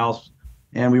stopped at his house,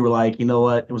 and we were like, you know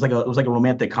what? It was like a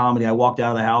romantic comedy. I walked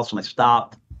out of the house and I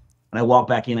stopped, and I walked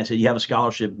back in. I said, "You have a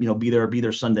scholarship. Be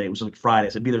there Sunday." It was like Friday. I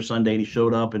said, "Be there Sunday," and he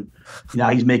showed up, and now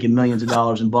he's making millions of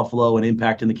dollars in Buffalo and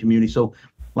impacting the community. So,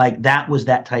 like, that was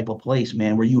that type of place,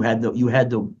 man, where you had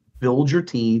to build your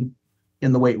team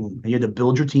in the weight room. You had to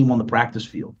build your team on the practice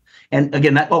field. And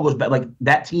again, that all goes back. Like,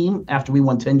 that team, after we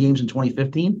won 10 games in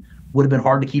 2015, would have been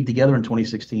hard to keep together in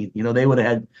 2016. They would have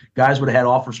had guys would have had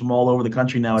offers from all over the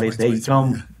country nowadays. Hey,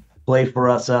 come play for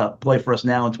us now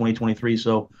in 2023.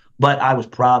 So, but I was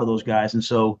proud of those guys. And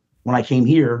so when I came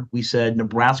here, we said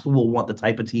Nebraska will want the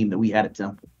type of team that we had at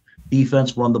Temple: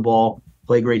 defense, run the ball,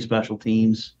 play great special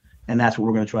teams. And that's what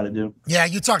we're going to try to do. Yeah,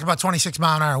 you talked about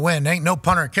 26-mile-an-hour wind. Ain't no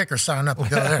punter or kicker signing up to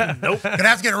go there. Nope. Gonna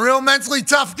have to get a real mentally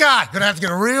tough guy.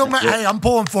 Hey, I'm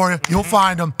pulling for you. You'll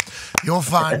find him.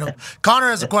 Connor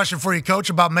has a question for you, Coach,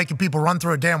 about making people run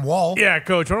through a damn wall. Yeah,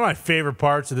 Coach, one of my favorite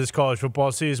parts of this college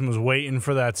football season was waiting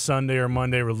for that Sunday or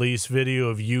Monday release video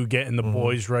of you getting the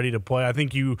boys ready to play. I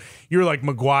think you're like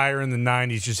McGuire in the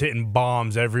 90s, just hitting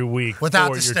bombs every week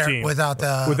without for your team. Without the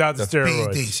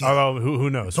steroids. PEDs, yeah. Although, who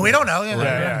knows? We don't know.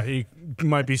 Yeah. He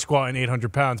might be squatting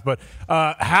 800 pounds. But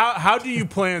how do you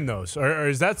plan those? Or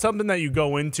is that something that you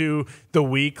go into the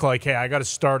week like, hey, I got to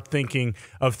start thinking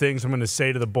of things I'm going to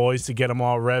say to the boys to get them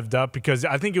all revved up? Because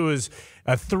I think it was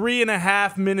a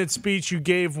 3.5-minute speech you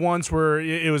gave once where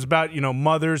it was about,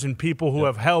 mothers and people who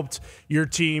have helped your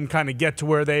team kind of get to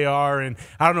where they are. And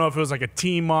I don't know if it was like a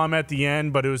team mom at the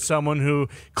end, but it was someone who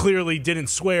clearly didn't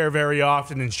swear very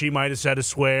often, and she might have said a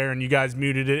swear, and you guys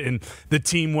muted it, and the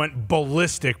team went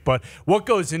ballistic. But what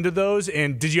goes into those?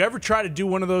 And did you ever try to do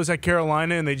one of those at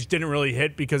Carolina and they just didn't really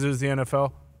hit because it was the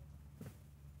NFL?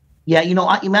 Yeah,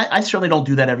 I certainly don't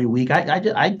do that every week. I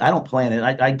don't plan it.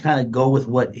 I kind of go with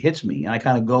what hits me, and I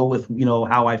kind of go with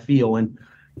how I feel. And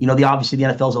obviously the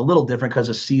NFL is a little different because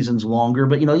the season's longer.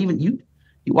 But even you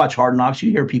watch Hard Knocks, you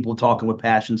hear people talking with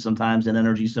passion sometimes and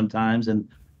energy sometimes. And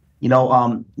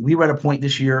we were at a point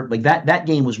this year like that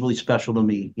game was really special to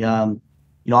me.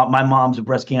 My mom's a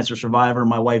breast cancer survivor.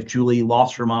 My wife Julie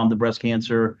lost her mom to breast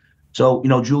cancer. So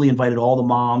Julie invited all the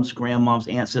moms,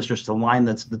 grandmoms, aunts, sisters to line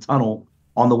the tunnel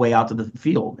on the way out to the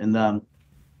field. And,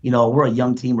 we're a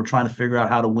young team. We're trying to figure out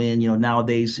how to win.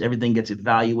 Nowadays everything gets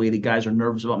evaluated. Guys are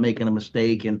nervous about making a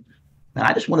mistake. And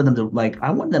I just wanted them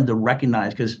to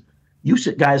recognize, because you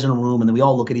sit guys in a room and then we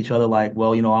all look at each other like,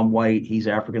 well, I'm white, he's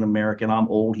African-American, I'm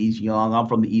old, he's young, I'm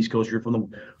from the East Coast,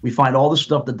 we find all the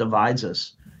stuff that divides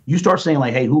us. You start saying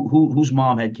like, hey, whose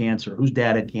mom had cancer, whose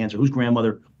dad had cancer, whose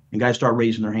grandmother, and guys start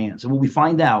raising their hands. And what we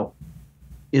find out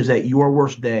is that your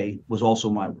worst day was also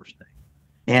my worst day.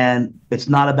 And it's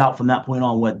not about, from that point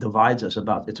on, what divides us.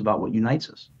 It's about what unites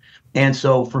us. And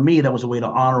so for me, that was a way to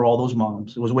honor all those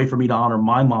moms. It was a way for me to honor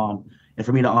my mom and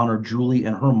for me to honor Julie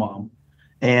and her mom.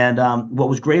 And what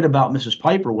was great about Mrs.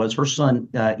 Piper was her son,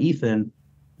 Ethan,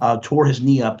 tore his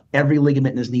knee up, every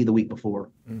ligament in his knee the week before,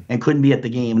 and couldn't be at the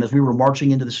game. And as we were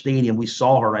marching into the stadium, we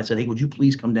saw her. I said, hey, would you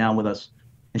please come down with us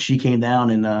and she came down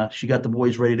and she got the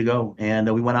boys ready to go.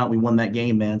 And we went out and we won that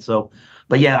game, man. So,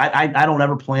 but yeah, I don't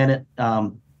ever plan it.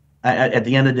 At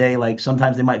the end of the day, like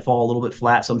sometimes they might fall a little bit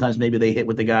flat. Sometimes maybe they hit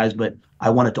with the guys, but I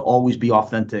want it to always be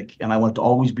authentic and I want it to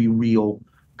always be real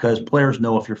because players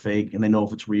know if you're fake and they know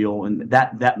if it's real. And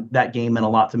that game meant a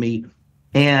lot to me.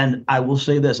 And I will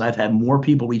say this, I've had more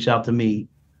people reach out to me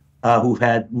who've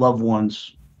had loved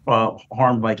ones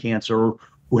harmed by cancer or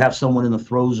who have someone in the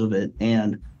throes of it.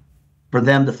 And for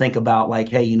them to think about like,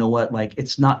 hey, you know what? Like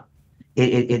it's not,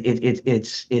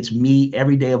 it's me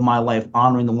every day of my life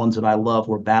honoring the ones that I love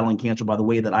who are battling cancer by the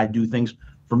way that I do things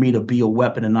for me to be a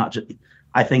weapon and not just,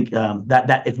 I think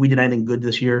that if we did anything good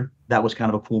this year, that was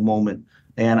kind of a cool moment.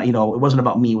 And, you know, it wasn't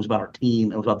about me. It was about our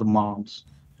team. It was about the moms.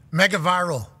 Mega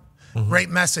viral. Great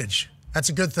message. That's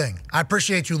a good thing. I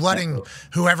appreciate you letting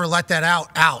whoever let that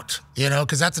out, you know,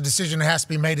 because that's a decision that has to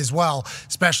be made as well,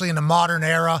 especially in the modern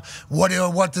era. What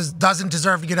doesn't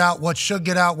deserve to get out, what should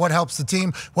get out, what helps the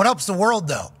team, what helps the world,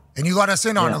 though. And you let us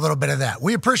in on a little bit of that.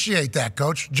 We appreciate that,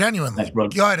 Coach, genuinely. Thanks,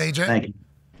 brother. Go ahead, AJ. Thank you.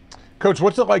 Coach,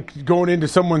 what's it like going into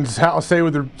someone's house, say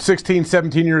when they're 16,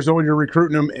 17 years old, you're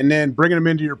recruiting them, and then bringing them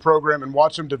into your program and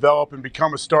watch them develop and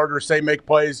become a starter, say make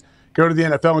plays, go to the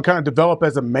NFL and kind of develop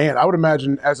as a man? I would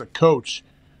imagine as a coach,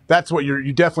 that's what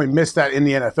you definitely miss that in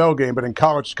the NFL game, but in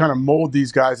college, kind of mold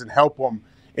these guys and help them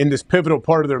in this pivotal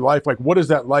part of their life. Like, what is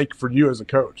that like for you as a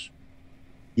coach?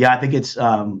 Yeah, I think it's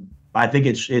vital.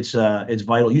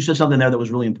 You said something there that was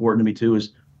really important to me too,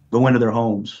 is go into their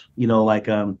homes. You know, like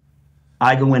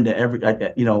I go into every,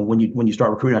 you know, when you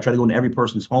start recruiting, I try to go into every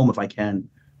person's home if I can,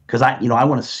 because I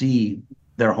want to see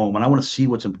their home and I want to see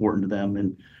what's important to them.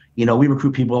 And you know, we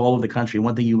recruit people all over the country.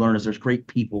 One thing you learn is there's great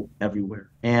people everywhere.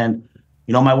 And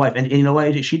you know, my wife, and you know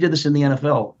what, she did this in the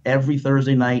NFL every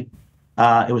Thursday night.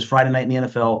 It was Friday night in the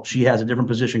NFL. She has a different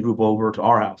position group over to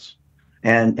our house.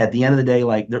 And at the end of the day,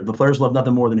 like the players love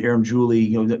nothing more than hearing Julie,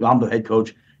 you know, I'm the head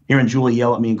coach, hearing Julie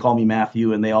yell at me and call me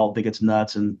Matthew, and they all think it's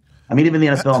nuts. And I mean, even the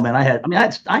NFL, man, I had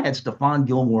Stephon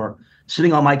Gilmore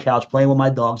sitting on my couch, playing with my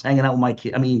dogs, hanging out with my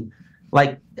kid. I mean,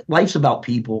 like life's about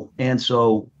people. And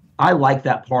so I like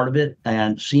that part of it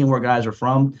and seeing where guys are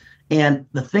from. And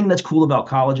the thing that's cool about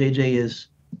college, AJ, is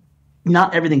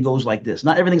not everything goes like this.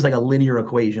 Not everything's like a linear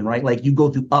equation, right? Like you go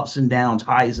through ups and downs,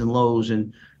 highs and lows,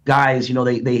 and guys, you know,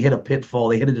 they hit a pitfall,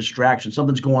 they hit a distraction,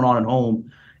 something's going on at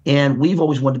home. And we've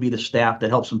always wanted to be the staff that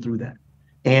helps them through that.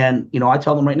 And, you know, I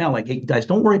tell them right now, like, hey, guys,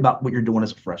 don't worry about what you're doing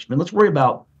as a freshman. Let's worry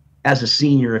about as a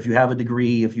senior, if you have a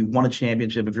degree, if you won a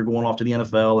championship, if you're going off to the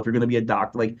NFL, if you're going to be a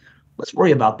doctor, like, let's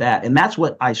worry about that. And that's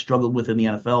what I struggled with in the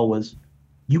NFL was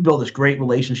you build this great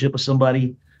relationship with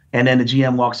somebody, and then the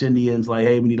GM walks into you and is like,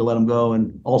 hey, we need to let them go.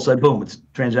 And all of a sudden, boom, it's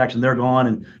transaction. They're gone.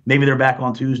 And maybe they're back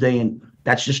on Tuesday. And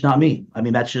that's just not me. I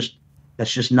mean, that's just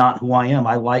not who I am.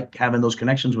 I like having those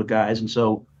connections with guys. And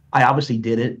so I obviously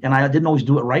did it. And I didn't always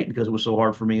do it right because it was so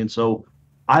hard for me. And so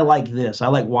I like this. I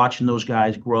like watching those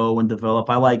guys grow and develop.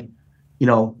 I like, you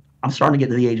know, I'm starting to get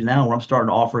to the age now where I'm starting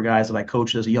to offer guys that I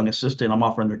coached as a young assistant. I'm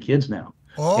offering their kids now.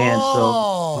 And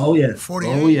so,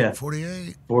 48,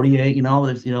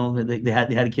 you know, they had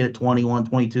a kid at 21,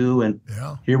 22, and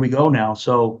here we go now.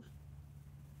 So,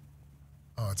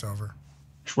 it's over.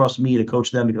 Trust me to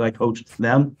coach them because I coached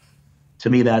them. To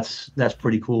me, that's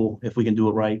pretty cool if we can do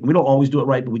it right. We don't always do it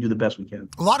right, but we do the best we can.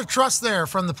 A lot of trust there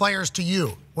from the players to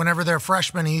you whenever they're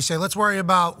freshmen and you say, let's worry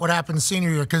about what happens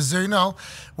senior year because, you know,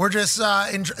 we're just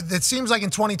it seems like in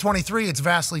 2023 it's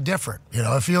vastly different. You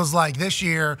know, it feels like this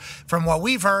year from what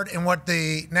we've heard and what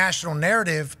the national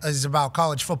narrative is about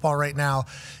college football right now,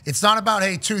 it's not about,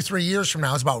 hey, 2-3 years from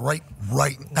now. It's about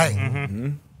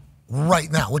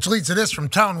right now, which leads to this from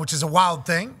Tone, which is a wild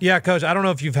thing. Yeah, Coach, I don't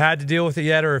know if you've had to deal with it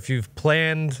yet or if you've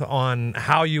planned on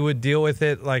how you would deal with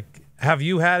it. Like, have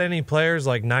you had any players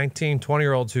like 19,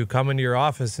 20-year-olds who come into your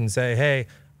office and say, hey,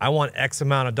 I want X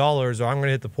amount of dollars or I'm going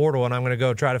to hit the portal and I'm going to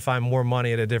go try to find more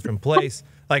money at a different place?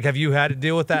 Like, have you had to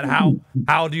deal with that?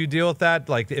 How do you deal with that?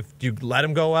 Like, if you let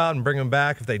them go out and bring them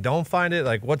back, if they don't find it,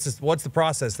 like, what's the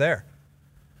process there?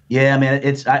 Yeah,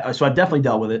 man, so I've definitely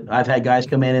dealt with it. I've had guys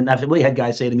come in, and I've really had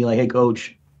guys say to me, like, hey,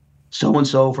 Coach,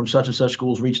 so-and-so from such and such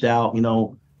schools reached out, you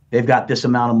know, they've got this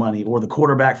amount of money, or the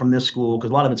quarterback from this school, because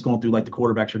a lot of it's going through, like, the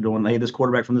quarterbacks are doing, hey, this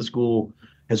quarterback from this school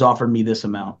has offered me this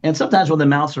amount. And sometimes when the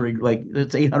amounts are, like,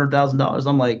 it's $800,000,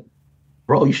 I'm like,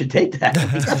 bro, you should take that.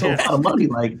 That's a lot of money.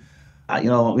 Like,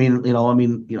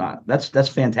 that's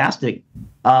fantastic.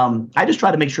 I just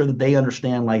try to make sure that they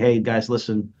understand, like, hey, guys,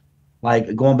 listen,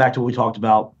 like, going back to what we talked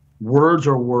about, words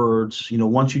are words. You know,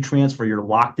 once you transfer, you're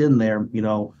locked in there, you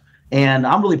know. And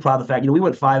I'm really proud of the fact, you know, we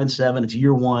went 5-7. It's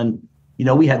year one. You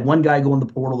know, we had one guy go in the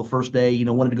portal the first day, you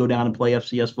know, wanted to go down and play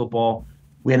FCS football.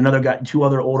 We had another guy, 2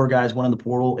 other older guys went in the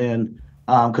portal, and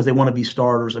because they want to be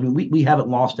starters. I mean, we haven't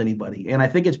lost anybody, and I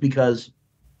think it's because,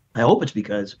 I hope it's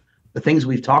because the things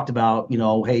we've talked about.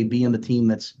 Hey, being the team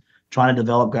that's trying to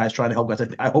develop guys, trying to help guys.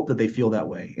 I hope that they feel that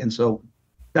way, and so.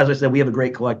 As I said, we have a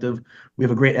great collective. We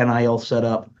have a great NIL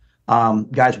setup.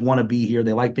 Guys want to be here.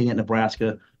 They like being at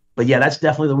Nebraska. But yeah, that's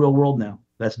definitely the real world now.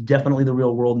 That's definitely the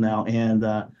real world now. And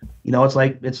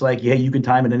it's like yeah, you can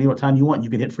time it any time you want. You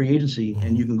can hit free agency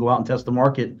and you can go out and test the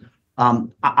market.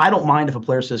 I don't mind if a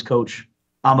player says, "Coach,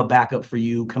 I'm a backup for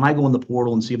you. Can I go in the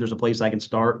portal and see if there's a place I can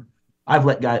start?" I've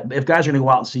let guys, if guys are going to go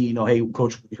out and see, hey,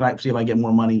 Coach, can I see if I get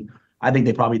more money? I think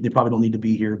they probably don't need to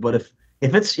be here. But if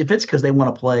it's because they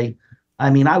want to play. I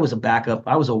mean, I was a backup.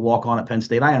 I was a walk-on at Penn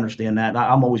State. I understand that.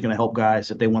 I'm always going to help guys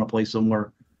if they want to play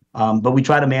somewhere. But we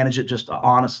try to manage it just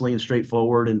honestly and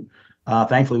straightforward. And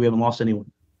thankfully, we haven't lost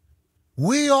anyone.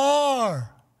 We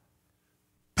are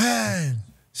Penn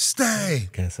State.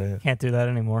 Can't say it. Can't do that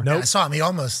anymore. No, I saw him. He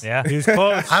almost. Yeah, he was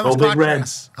close. I almost Big caught your Red.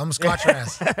 ass. I almost caught your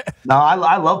ass. No,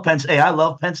 I love Penn State. I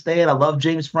love Penn State. I love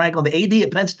James Franklin. The AD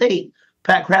at Penn State,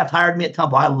 Pat Kraft, hired me at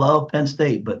Temple. I love Penn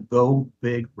State, but go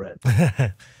Big Red.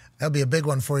 That'll be a big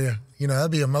one for you. That'll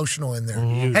be emotional in there.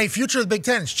 Mm-hmm. Hey, future of the Big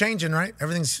Ten is changing, right?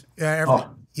 Everything's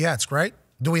yeah, it's great.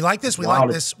 Do we like this? We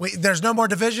like this. There's no more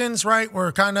divisions, right?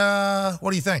 We're kind of. What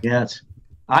do you think? Yes,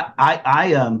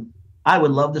 I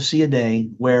would love to see a day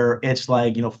where it's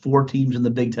like 4 teams in the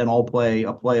Big Ten all play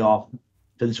a playoff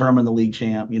to determine the league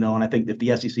champ. And I think if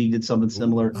the SEC did something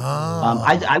similar,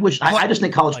 I just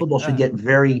think college football should get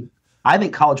very. I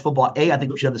think college football. I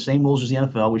think we should have the same rules as the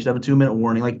NFL. We should have a 2-minute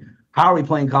warning. Like, how are we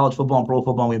playing college football and pro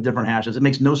football and we have different hashes? It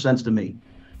makes no sense to me.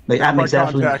 That makes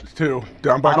contact too.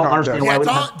 Down by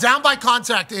contact. Down by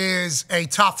contact is a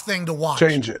tough thing to watch.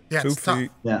 Change it. Yeah, 2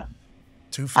 feet. Yeah.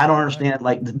 2 feet. I don't understand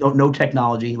no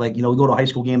technology. We go to a high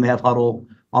school game, they have huddle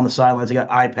on the sidelines. They got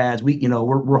iPads.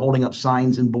 We're holding up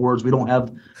signs and boards. We don't have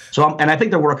and I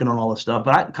think they're working on all this stuff.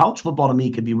 But college football to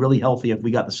me could be really healthy if we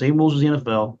got the same rules as the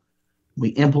NFL. We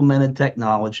implemented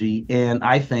technology, and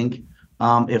I think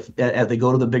as they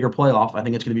go to the bigger playoff, I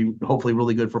think it's going to be hopefully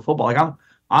really good for football.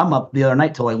 I'm up the other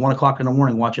night till 1 o'clock in the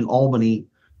morning watching Albany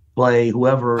play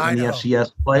whoever in the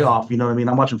FCS playoff. You know what I mean?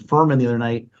 I'm watching Furman the other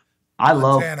night. I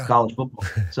love college football.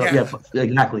 So yeah,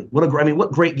 exactly. What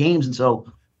great games. And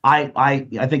so I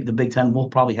think the Big Ten will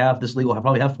probably have this league will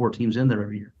probably have 4 teams in there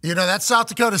every year. That's South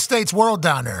Dakota State's world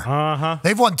down there.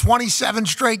 They've won 27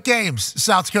 straight games.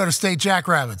 South Dakota State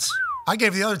Jackrabbits. I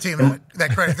gave the other team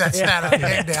that credit, that stat on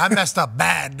game day. I messed up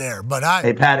bad there, but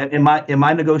Hey Pat, in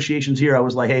my negotiations here, I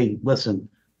was like, hey, listen,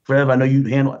 Trev, I know you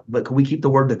handle it, but can we keep the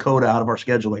word Dakota out of our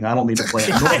scheduling? I don't need to play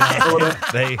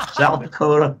South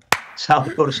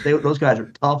Dakota State. Those guys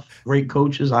are tough, great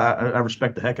coaches. I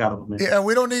respect the heck out of them, man. Yeah,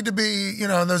 we don't need to be, in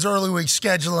those early weeks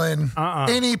scheduling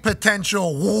any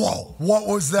potential, whoa, what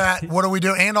was that? What are we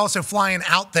doing? And also flying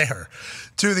out there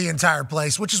to the entire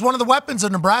place, which is one of the weapons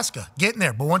of Nebraska, getting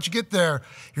there. But once you get there,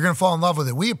 you're going to fall in love with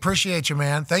it. We appreciate you,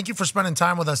 man. Thank you for spending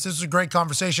time with us. This was a great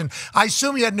conversation. I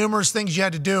assume you had numerous things you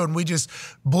had to do, and we just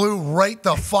blew right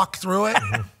the fuck through it.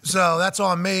 So that's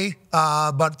on me.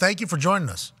 But thank you for joining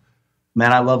us.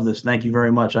 Man, I love this. Thank you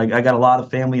very much. I got a lot of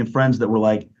family and friends that were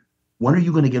like, when are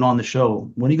you going to get on the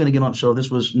show? When are you going to get on the show?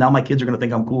 Now my kids are going to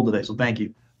think I'm cool today, so thank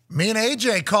you. Me and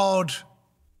AJ called,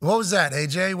 what was that,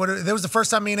 AJ? That was the first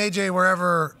time me and AJ were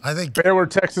ever, I think. Baylor,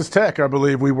 Texas Tech, I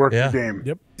believe we worked the game.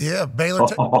 Yep. Yeah, Baylor.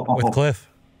 With Cliff.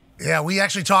 Yeah, we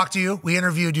actually talked to you. We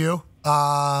interviewed you.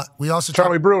 We also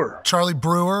Charlie Brewer.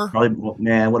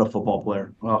 Man, what a football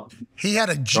player! Oh. He had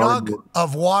a jug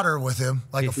of water with him,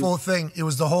 like a full thing. It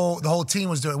was the whole team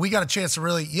was doing it. We got a chance to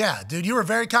really, dude, you were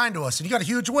very kind to us, and you got a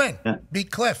huge win. Yeah. Beat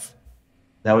Cliff.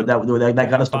 That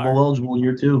got us to bowl eligible in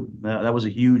year 2. That was a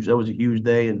huge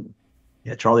day, and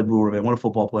yeah, Charlie Brewer, man, what a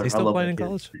football player. He's still playing in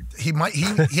college. He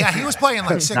was playing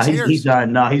like 6 years. He's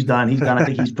done. No, he's done. I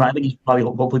think he's probably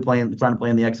hopefully trying to play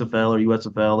in the XFL or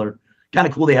USFL or. Kind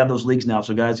of cool they have those leagues now,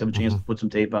 so guys have a chance to put some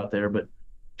tape out there. But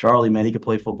Charlie, man, he could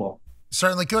play football.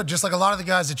 Certainly could, just like a lot of the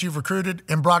guys that you've recruited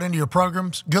and brought into your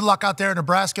programs. Good luck out there in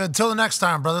Nebraska. Until the next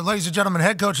time, brother. Ladies and gentlemen,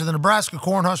 head coach of the Nebraska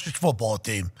Cornhuskers football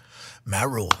team, Matt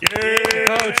Rhule.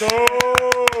 Yeah,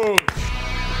 coach.